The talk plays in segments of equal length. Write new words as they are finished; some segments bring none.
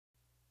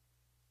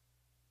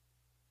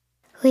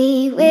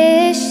We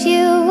wish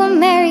you a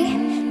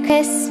Merry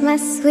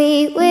Christmas.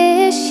 We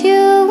wish you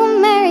a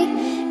Merry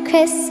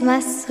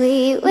Christmas.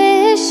 We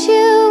wish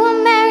you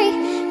a Merry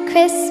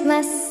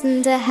Christmas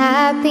and a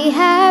happy,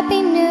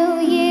 happy New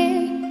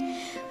Year.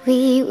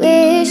 We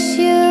wish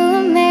you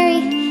a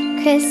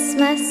Merry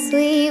Christmas.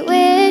 We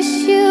wish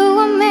you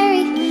a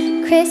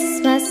Merry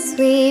Christmas.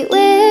 We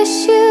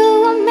wish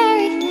you a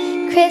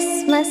Merry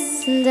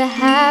Christmas and a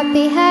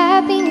happy,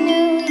 happy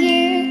New Year.